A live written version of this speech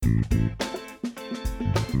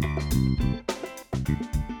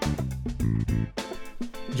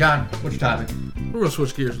John, what's your topic? We're gonna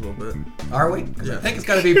switch gears a little bit. Are we? Yeah. I think it's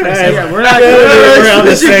gotta be pretty simple. Yeah, we're not we're on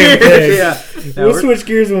the same thing. Yeah. We'll switch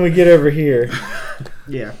gears when we get over here.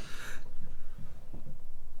 Yeah.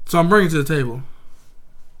 So I'm bringing to the table.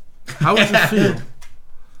 How would you feel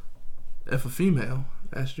if a female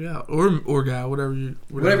asked you out, or guy, whatever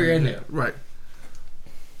Whatever you're into. Right.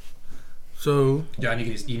 So John, you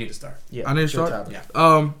need to start. Yeah. I need to it's your start? topic.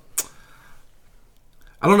 Yeah.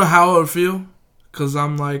 I don't know how I would feel because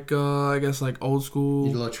I'm like I guess like old school.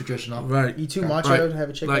 You're a little traditional. Right. You too macho Right. to have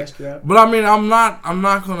a chick Like, ask you out? but I mean, I'm not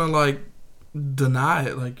gonna like deny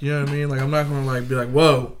it. Like, you know what I mean? Like, I'm not gonna like be like,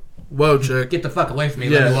 whoa, chick. Get the fuck away from me.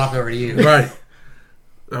 Yeah. Let me walk over to you. Right.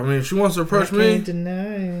 I mean, if she wants to approach I me, can't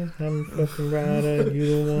deny it. I'm fucking right up. You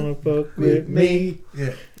don't wanna fuck with me.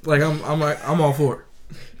 Yeah. like I'm all for it.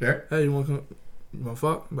 Sure. Hey, you want to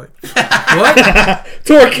fuck? I'm like, what?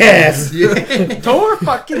 Torcast. Tor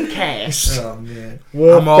fucking cash. Oh man.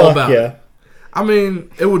 Well, I'm all fuck about ya. it. I mean,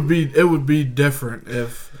 it would be different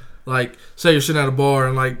if, like, say you're sitting at a bar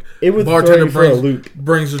and like It would bartender throw you for a loop.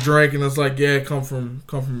 brings a drink and it's like, yeah, come from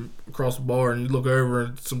across the bar, and you look over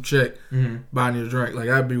and some chick buying you a drink. Like,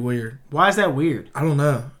 that'd be weird. Why is that weird? I don't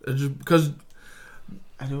know. It's just because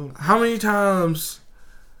I don't. how many times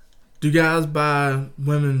do guys buy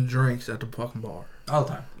women drinks at the fucking bar? All the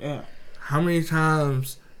time. Yeah. How many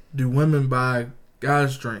times do women buy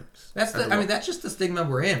guys drinks? That's at the I bar? mean, that's just the stigma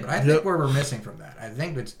we're in. But I Yep. think we're missing from that. I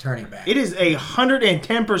think it's turning back. It is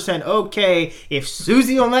 110% okay if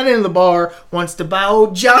Susie on that end of the bar wants to buy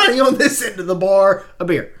old Johnny on this end of the bar a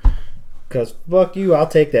beer. Cause fuck you, I'll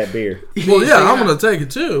take that beer. Well, yeah, So I'm you're gonna take it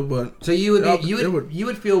too, but So you would Yeah, be, you it would would- you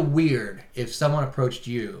would feel weird if someone approached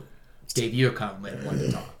you, gave you a compliment, and wanted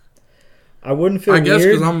to talk. I wouldn't feel I guess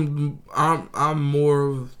weird. because I'm more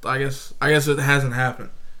of I guess it hasn't happened.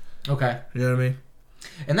 Okay, You know what I mean?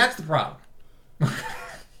 and that's the problem.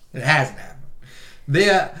 It hasn't happened.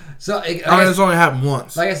 So I mean, it's only happened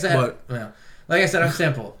once. like I said, but well, like I said, I'm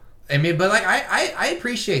simple. I mean, but like I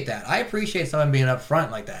appreciate that. I appreciate someone being upfront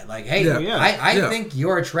like that. Like, hey, Yeah. Yeah. I Yeah. think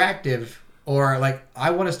you're attractive, or like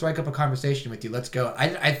I want to strike up a conversation with you. Let's go.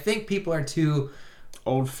 I think people are too.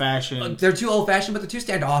 Old fashioned. They're too old fashioned, but they're too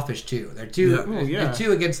standoffish too. They're too Yeah. Oh, yeah. they're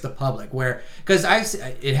too against the public. Where because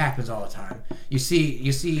it happens all the time. You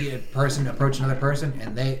see a person approach another person,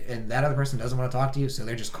 and that other person doesn't want to talk to you, so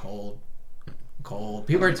they're just cold.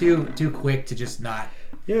 People are too quick to just not.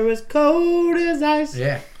 You're as cold as ice.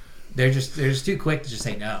 Yeah, they're just too quick to just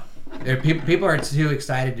say no. People are too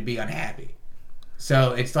excited to be unhappy.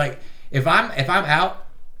 So it's like if I'm out,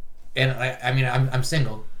 and I'm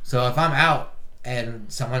single, so if I'm out.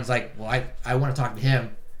 And someone's like, well, I want to talk to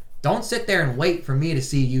him. Don't sit there and wait for me to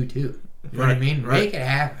see you too. You know what I Right, mean? right. Make it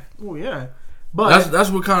happen. Oh yeah, but that's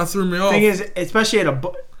what kind of threw me off. thing is, especially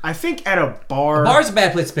I think at a bar. Bar's a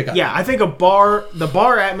bad place to pick up. Yeah, I think the bar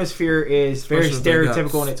atmosphere is very Especially if they got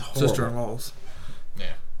stereotypical and it's horrible. Sister-in-laws.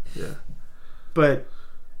 Yeah. But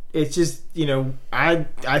it's just,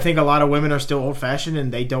 I think a lot of women are still old fashioned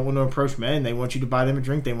and they don't want to approach men. They want you to buy them a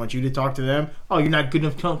drink. They want you to talk to them. Oh, you're not good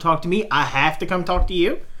enough to come talk to me. I have to come talk to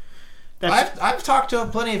you. That's I've talked to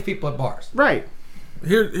plenty of people at bars. right.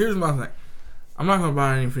 Here's my thing. I'm not gonna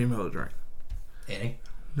buy any female a drink. Any?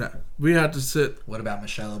 No, we have to sit. What about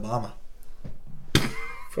Michelle Obama?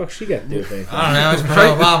 Fuck, she got to do things. I don't know. It's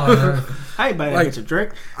Michelle Obama. I ain't buying Like- a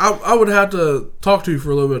drink. I would have to talk to you for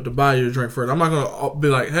a little bit to buy you a drink first. I'm not gonna be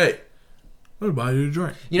like, hey, let me buy you a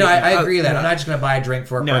drink. You know, I agree with that. Yeah. I'm not just going to buy a drink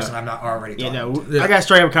for a No. person I'm not already Yeah, talking to. no. Yeah. I got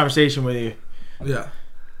straight up conversation with you. Yeah,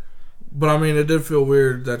 but I mean, it did feel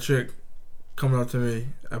weird that chick coming up to me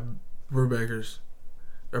at Brubaker's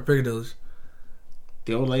or Piccadilly's.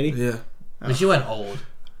 The old lady? Yeah, But she wasn't old.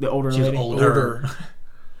 The older She was lady? older.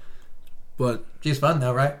 but She's fun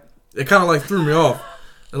though, right? it kind of like threw me off.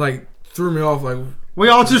 It like threw me off. Like, We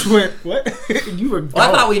all just went, what? You were Well, I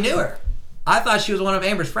gone. thought we knew her. I thought she was one of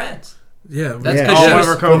Amber's friends. yeah, That's Yeah, 'cause she she was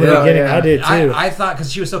was- from the Yeah, beginning. yeah. I did too. I thought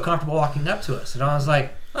because she was so comfortable walking up to us, and I was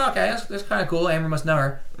like, oh, okay, that's kind of cool. Amber must know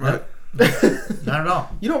her. right. Not at all.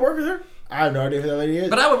 You don't work with her? I have no idea who that lady is.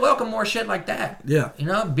 But I would welcome more shit like that. Yeah, You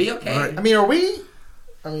know, be okay. Right. I mean, are we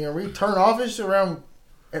turn offish around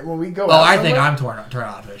when we go Well, out I think somewhere? I'm turn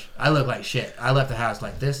offish. I look like shit. I left the house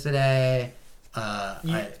like this today. I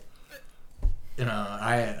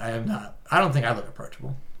am not. I don't think I look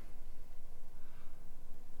approachable.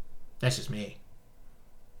 That's just me.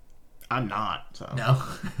 I'm not, so. No.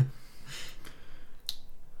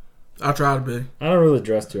 I try to be. I don't really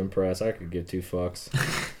dress to impress. I could give two fucks.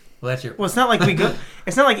 Well, that's your. Well, it's not like we go.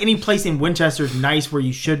 It's not like any place in Winchester is nice where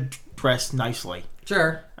you should dress nicely.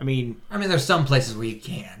 Sure. I mean, there's some places where you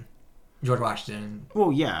can. George Washington.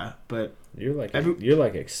 well, yeah, but You're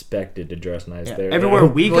like expected to dress nice yeah, there. everywhere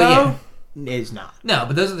we go Well, is not. No,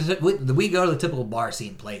 but those are we go to the typical bar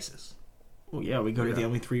scene places. Well, yeah, we go to the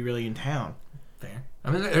only 3 really in town. Fair.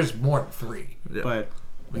 I mean, there's more than 3. Yeah. But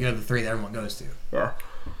We go to the 3 that everyone goes to. yeah,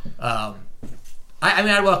 I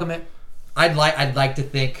mean, I'd welcome it. I'd like to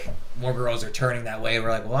think more girls are turning that way. We're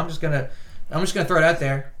like, well, I'm just gonna throw it out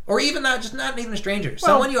there, or even not even a stranger,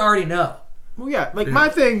 someone you already know. well, yeah. Like my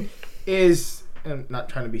thing is, and I'm not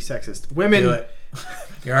trying to be sexist. Do Women, it.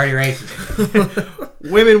 You're already racist.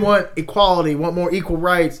 women want equality, want more equal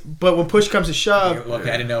rights. But when push comes to shove, Okay,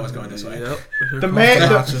 I didn't know it was going this way. Yep. the man,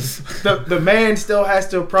 the man still has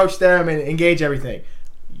to approach them and engage everything.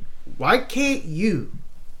 Why can't you?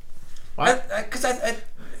 Because I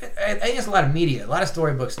think it's a lot of media, a lot of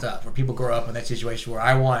storybook stuff where people grow up in that situation where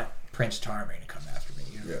I want Prince Charming to come after me.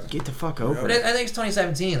 You know? Get the fuck over But it. I think it's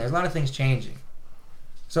 2017. There's a lot of things changing.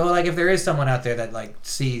 So, like, if there is someone out there that, like,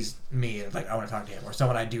 sees me and, like, I want to talk to him, or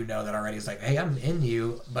someone I do know that already is like, hey, I'm in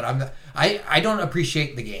you, but I'm not, I don't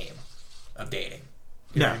appreciate the game of dating.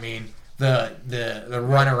 You know what I mean? The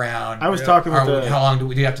run around. I was talking with how long do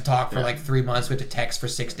we have to talk for, like, 3 months? We have to text for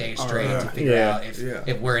 6 days straight to figure out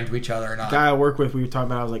if we're into each other or not. Guy I work with, we were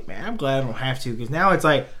talking about. I was like, man, I'm glad I don't have to, because now it's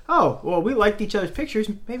like, oh, well, we liked each other's pictures,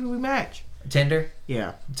 maybe we match. Tinder?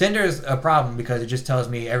 Yeah. Tinder is a problem because it just tells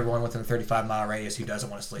me everyone within a 35-mile radius who doesn't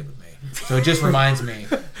want to sleep with me. So it just reminds me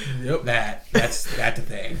that that's the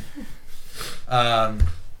thing.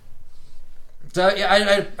 So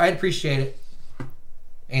yeah, I appreciate it.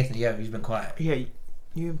 Anthony, yeah, he's been quiet. Yeah,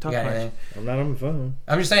 you haven't talked You got much. anything? I'm not on the phone.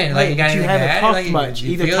 I'm just saying, like, you got anything you haven't to add? talked Like, much.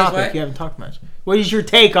 you Either feel this topic, way? you haven't talked much. What is your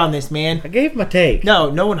take on this, man? I gave my take. No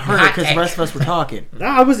one heard it Hot because the take. rest of us were talking. No,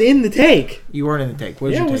 I was in the take. You weren't in the take.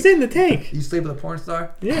 What is Yeah, I your was take? in the take. You sleep with a porn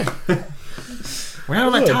star? Yeah. We're not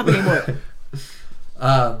on that Look. topic anymore.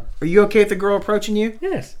 Are you okay with the girl approaching you,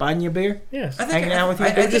 Yes. buying you a beer? Yes. I think Hanging out with you? I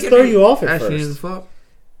It would think just it'd throw be- you off at Ashley first. as fuck.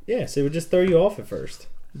 Yes, it would just throw you off at first.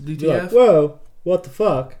 You'd be like, DTF. whoa, what the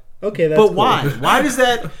fuck? Okay, that's But cool. why?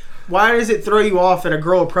 Why does it throw you off that a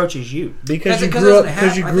girl approaches you? Because you Because grew it up. doesn't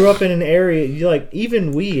Because you have- grew up in an area. You like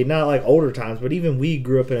even we, not like older times, but even we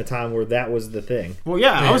grew up in a time where that was the thing. Well,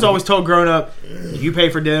 yeah, I was always told growing up, you pay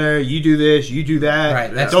for dinner, you do this, you do that.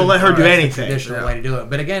 Right, that's Don't the- let her do that's the anything. traditional way to do it.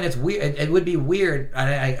 But again, it's weird. It would be weird.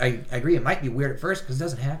 I agree. It might be weird at first because it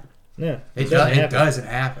doesn't happen. Yeah, It doesn't doesn't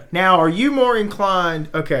happen. Now, are you more inclined?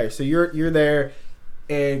 Okay, so you're there,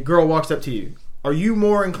 and girl walks up to you. Are you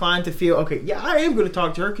more inclined to feel okay? Yeah, I am going to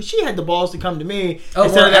talk to her because she had the balls to come to me Oh,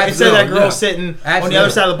 instead of that absolutely, girl yeah. sitting on the Absolutely. other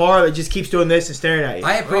side of the bar that just keeps doing this and staring at you.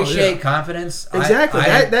 I appreciate yeah. confidence. exactly.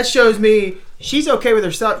 That shows me she's okay with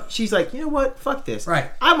herself. She's like, you know what? Fuck this. Right.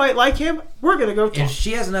 I might like him. We're gonna go talk. If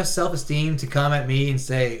she has enough self-esteem to come at me and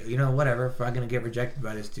say, you know, whatever, if I'm going to get rejected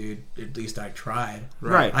by this dude, at least I tried.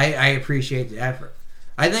 Right. I appreciate the effort.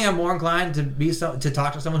 I think I'm more inclined to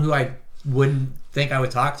talk to someone who I wouldn't think I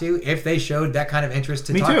would talk to if they showed that kind of interest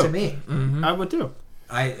to Me talk too. to me. I would too.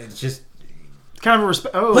 It's just Kind of a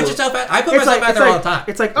respect. Oh. put yourself out. I put myself out there all the time.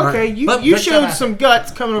 It's like, okay, you But you put yourself showed out some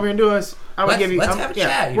guts coming over here and doing this. I would give you. let's have a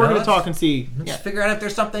chat. We're know? gonna Let's- talk and see. Let's Yeah. figure out if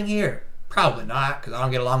there's something here. Probably not, because I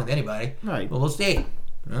don't get along with anybody. Right. But we'll see.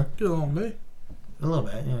 Get along, me. A little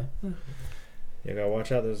bit, yeah. You gotta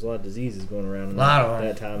watch out. There's a lot of diseases going around. A lot of them.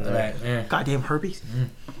 that time. Though. Right, yeah. Goddamn herpes.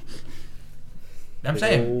 I'm Big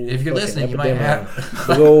saying, old if you're fucking listening, you might epidemic. have.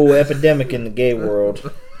 Big old epidemic in the gay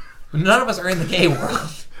world. None of us are in the gay world.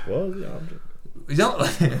 Well, y'all, We don't.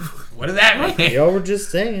 What does that mean? y'all were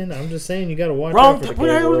just saying. I'm just saying you gotta watch Wrong. out for the We're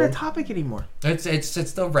gay not on world. that topic anymore. It's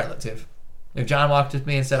still relative. If John walked with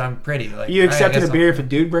me and said I'm pretty, like You I accepting guess a beer if a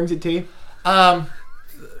dude brings it to you? What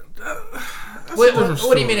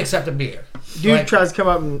do you mean accept a beer? Dude tries to come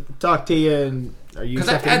up and talk to you, and are you Because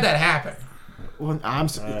I've accepting? had that happen. Well,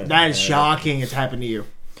 that is shocking. It's happened to you.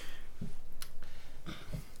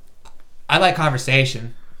 I like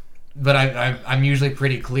conversation, but I'm usually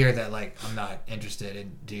pretty clear that like I'm not interested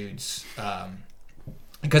in dudes.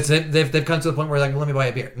 Because they've come to the point where like, let me buy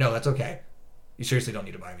a beer. No, that's okay. You seriously don't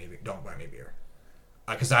need to buy me a beer. Don't buy me a beer.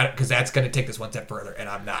 Because that's going to take this one step further, and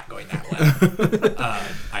I'm not going that way.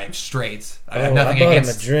 I am straight. I have I nothing bought him a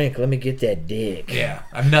against. drink. Let me get that dick. Yeah,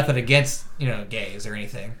 I have nothing against gays or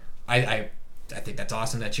anything. I think that's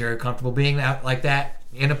awesome that you're comfortable being that like that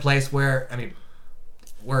in a place where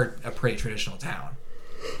we're a pretty traditional town.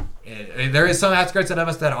 There is some outskirts of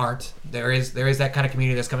us that aren't. There is that kind of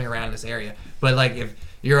community that's coming around in this area. But like if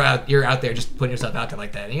you're out there just putting yourself out there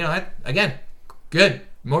like that, again, good,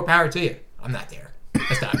 more power to you. I'm not there.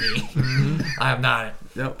 That's not me. I am not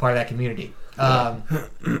part of that community.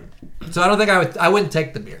 So I don't think I wouldn't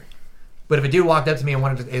take the beer. But if a dude walked up to me and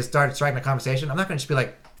wanted to start striking a conversation, I'm not going to just be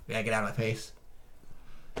like, yeah, get out of my face.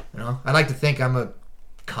 You know? I like to think I'm a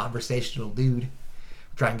conversational dude.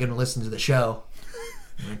 Try and get him to listen to the show.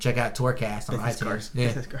 Check out Tourcast on iTunes.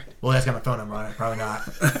 Yeah. That's great. Well, that's got my phone number on it. Probably not.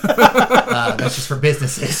 That's just for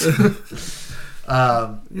businesses.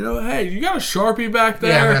 You know, hey, you got a Sharpie back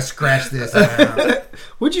there? Yeah, I'm gonna scratch this. I don't know.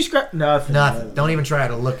 Would you scratch? Nothing. Nothing. Don't even try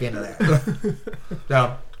to look into that.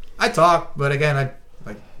 So, I talk, but again,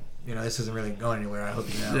 this isn't really going anywhere. I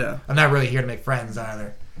hope you know. Yeah. I'm not really here to make friends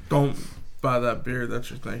either. Don't buy that beer that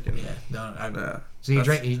you're thinking. Yeah. No. Yeah. So you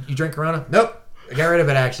drink? You drink Corona? Nope. I got rid of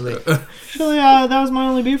it actually. Actually, that was my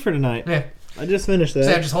only beer for tonight. Yeah. I just finished that.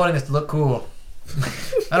 See, I'm just holding this to look cool.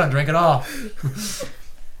 I don't drink at all.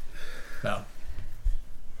 No.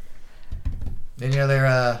 Any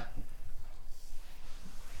other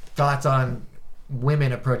thoughts on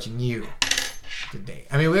women approaching you to date?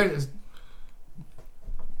 I mean, there's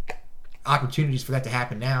opportunities for that to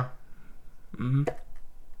happen now. Mm-hmm.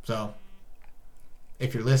 So,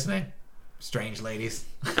 if you're listening, strange ladies,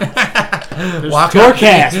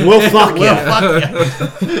 Tourcast, we'll fuck you.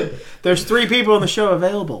 There's 3 people in the show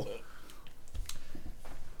available.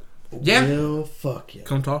 Yeah. We'll fuck you.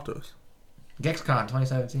 Come talk to us. GexCon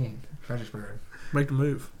 2017, Fredericksburg. Make the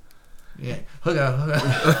move. Yeah, hooga.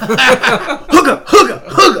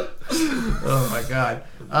 Hooga. Oh my god.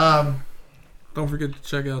 Don't forget to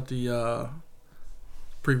check out the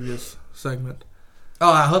previous segment.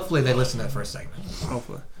 Hopefully they listen to that first segment.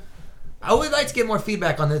 Hopefully. I would like to get more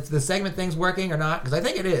feedback on the segment thing's working or not, because I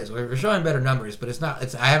think it is. We're showing better numbers, but it's not.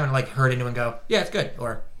 I haven't heard anyone go, yeah, it's good,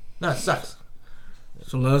 or no, it sucks.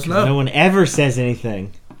 So let us know. No one ever says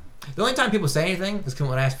anything. The only time people say anything is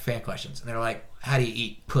when I ask fan questions, and they're like, "How do you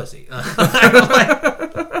eat pussy?" Well,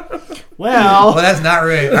 that's not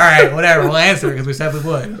really. All right, whatever. We'll answer because we said we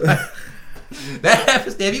would. That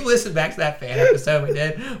episode, have you listened back to that fan episode we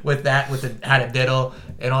did with the how to diddle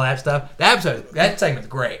and all that stuff? That segment's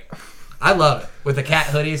great. I love it with the cat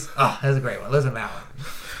hoodies. Oh, that's a great one. Listen to that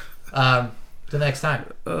one. Till next time.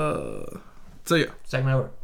 See ya. Segment over.